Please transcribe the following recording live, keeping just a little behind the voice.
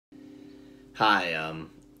Hi,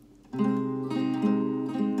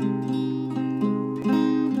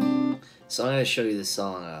 so I'm going to show you this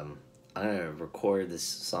song. I'm going to record this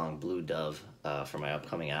song, Blue Dove, for my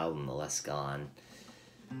upcoming album, The Less Gone.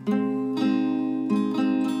 And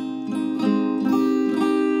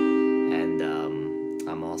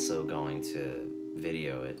I'm also going to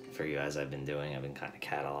video it for you, as I've been doing. I've been kind of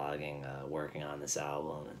cataloging, working on this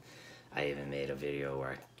album. And I even made a video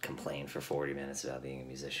where I complained for 40 minutes about being a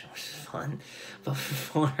musician, which is fun. But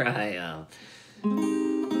before I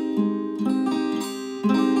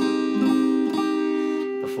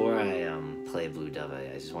play Blue Dove, I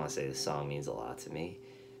just want to say this song means a lot to me.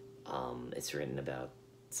 It's written about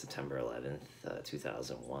September 11th,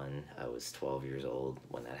 2001. I was 12 years old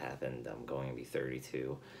when that happened. I'm going to be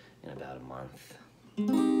 32 in about a month.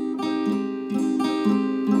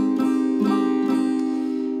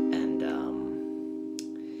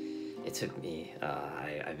 It took me,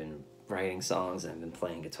 I've been writing songs and I've been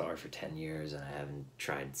playing guitar for 10 years, and I haven't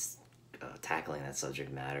tried tackling that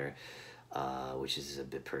subject matter, which is a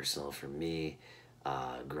bit personal for me.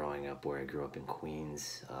 Growing up where I grew up in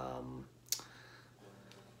Queens,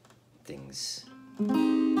 things,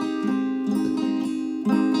 having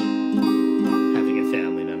a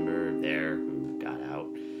family member there who got out,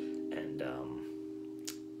 and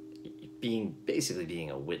basically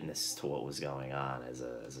being a witness to what was going on as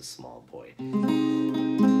a small boy.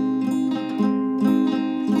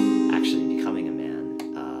 Actually becoming a man,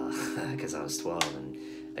 because I was 12 and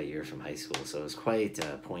a year from high school, so it was quite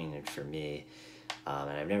poignant for me. And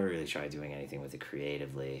I've never really tried doing anything with it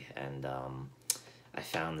creatively, and I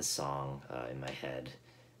found the song in my head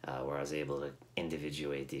where I was able to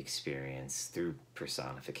individuate the experience through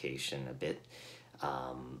personification a bit.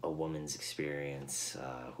 A woman's experience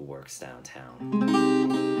who works downtown.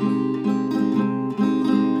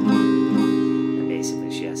 And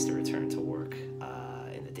basically she has to return to work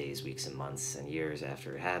in the days, weeks, and months, and years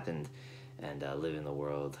after it happened, and live in the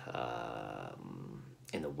world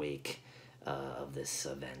in the wake of this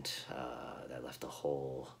event that left a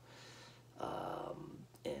hole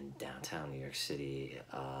in downtown New York City,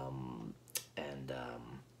 and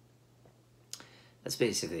that's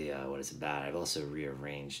basically what it's about. I've also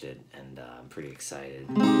rearranged it, and I'm pretty excited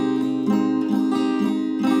about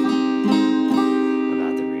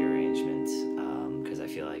the rearrangement, because I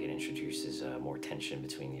feel like it introduces more tension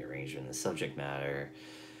between the arrangement and the subject matter,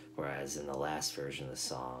 whereas in the last version of the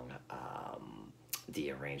song,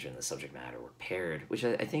 the arrangement and the subject matter were paired, which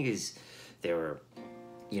I think is, they were,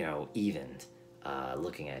 evened,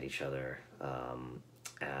 looking at each other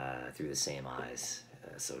through the same eyes,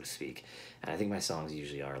 so to speak. And I think my songs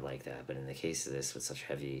usually are like that, but in the case of this, with such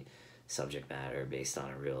heavy subject matter based on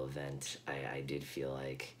a real event, I did feel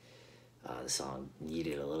like the song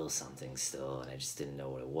needed a little something still, and I just didn't know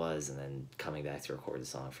what it was. And then coming back to record the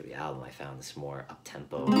song for the album, I found this more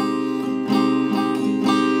up-tempo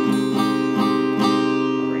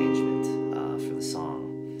arrangement for the song.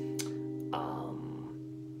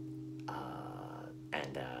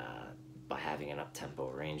 And by having an up-tempo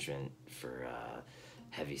arrangement for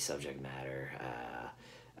heavy subject matter,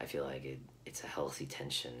 I feel like it's a healthy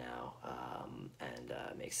tension now, and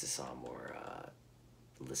makes the song more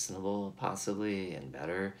listenable, possibly, and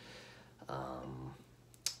better. I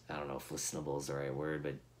don't know if listenable is the right word,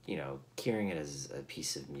 but hearing it as a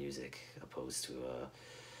piece of music opposed to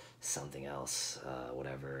something else,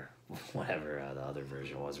 whatever the other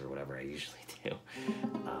version was, or whatever I usually do.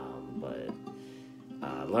 But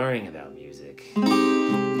learning about music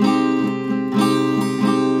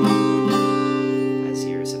as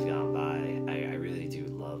years have gone by, I really do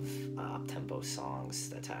love up-tempo songs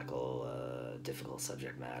that tackle difficult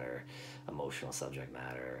subject matter, emotional subject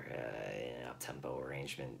matter, in an up-tempo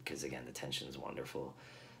arrangement, because again, the tension is wonderful,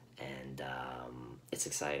 and it's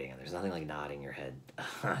exciting, and there's nothing like nodding your head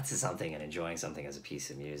to something and enjoying something as a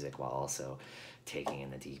piece of music while also taking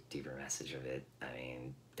in the deeper message of it. I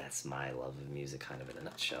mean, that's my love of music kind of in a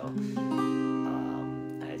nutshell.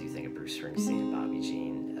 I do think of Bruce Springsteen and Bobby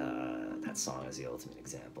Jean. That song is the ultimate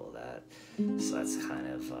example of that. So that's the kind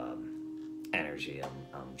of energy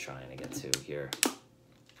I'm trying to get to here.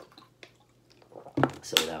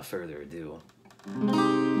 So without further ado,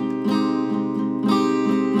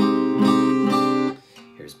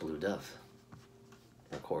 here's Blue Dove,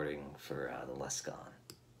 recording for The Less Gone.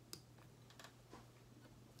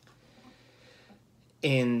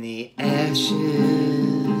 In the ashes of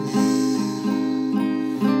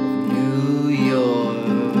New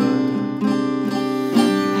York, you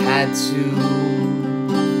had to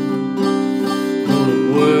go to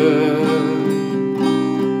work,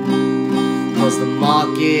 'cause the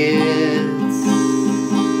markets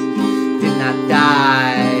did not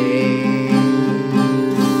die.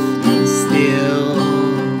 I'm still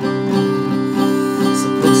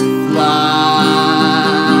supposed to fly.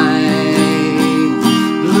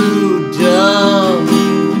 Blue dove,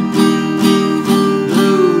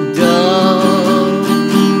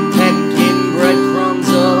 pecking breadcrumbs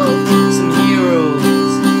of some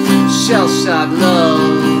heroes, shell-shock love.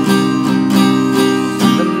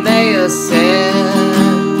 The mayor said,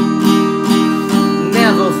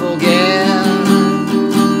 never forget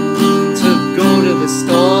to go to the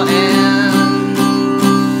store and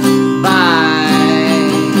buy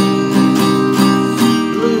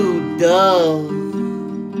blue dove,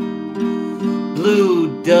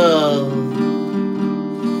 blue dove.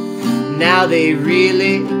 Now they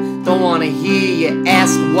really don't want to hear you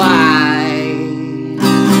ask why.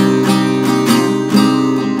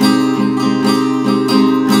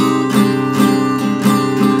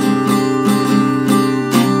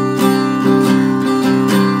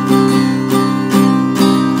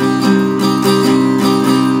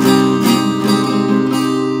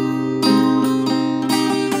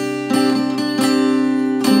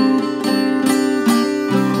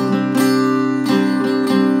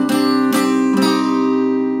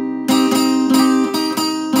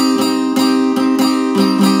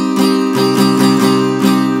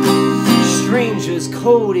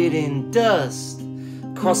 Coated in dust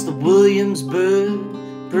across the Williamsburg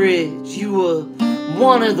Bridge. You were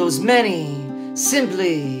one of those many,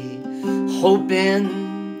 simply hoping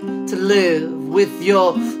to live with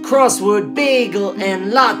your crossword bagel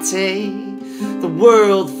and latte. The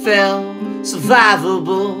world felt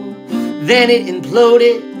survivable, then it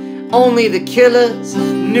imploded. Only the killers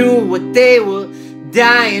knew what they were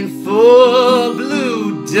dying for.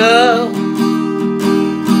 Blue dove,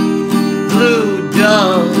 blue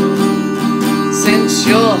dove, sent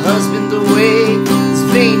your husband away. His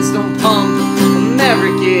veins don't pump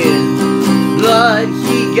American blood.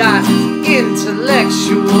 He got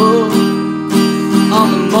intellectual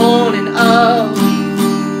on the morning of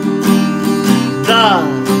the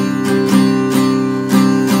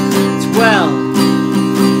 12th.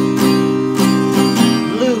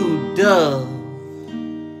 Blue dove,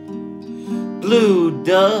 blue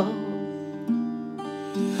dove,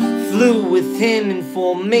 flew with him in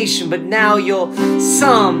formation, but now you're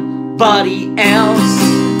somebody else.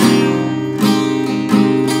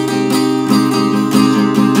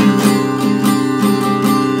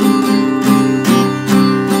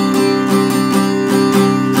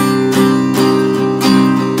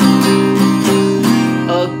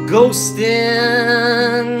 A ghost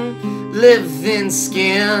in living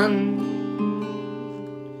skin,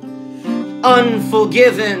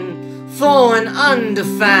 unforgiven for an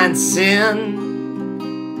undefined sin.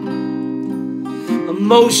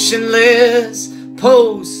 Emotionless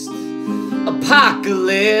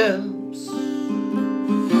post-apocalypse,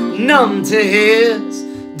 numb to his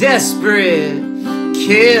desperate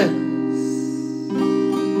kiss.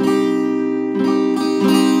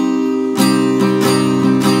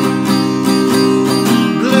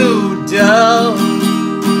 Blue dove,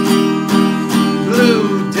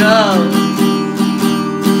 blue dove,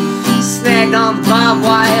 snagged on the barbed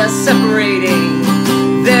wire separating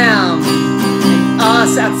them and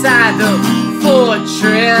us outside the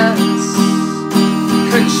fortress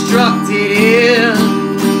constructed in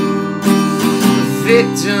the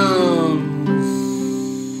victims'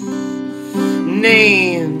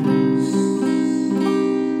 names.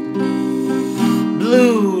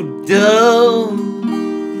 Blue dove,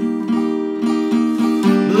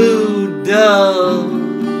 blue dove,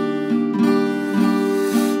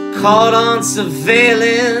 caught on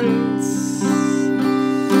surveillance,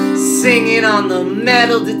 singing on the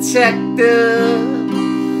metal detector,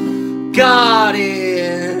 guarded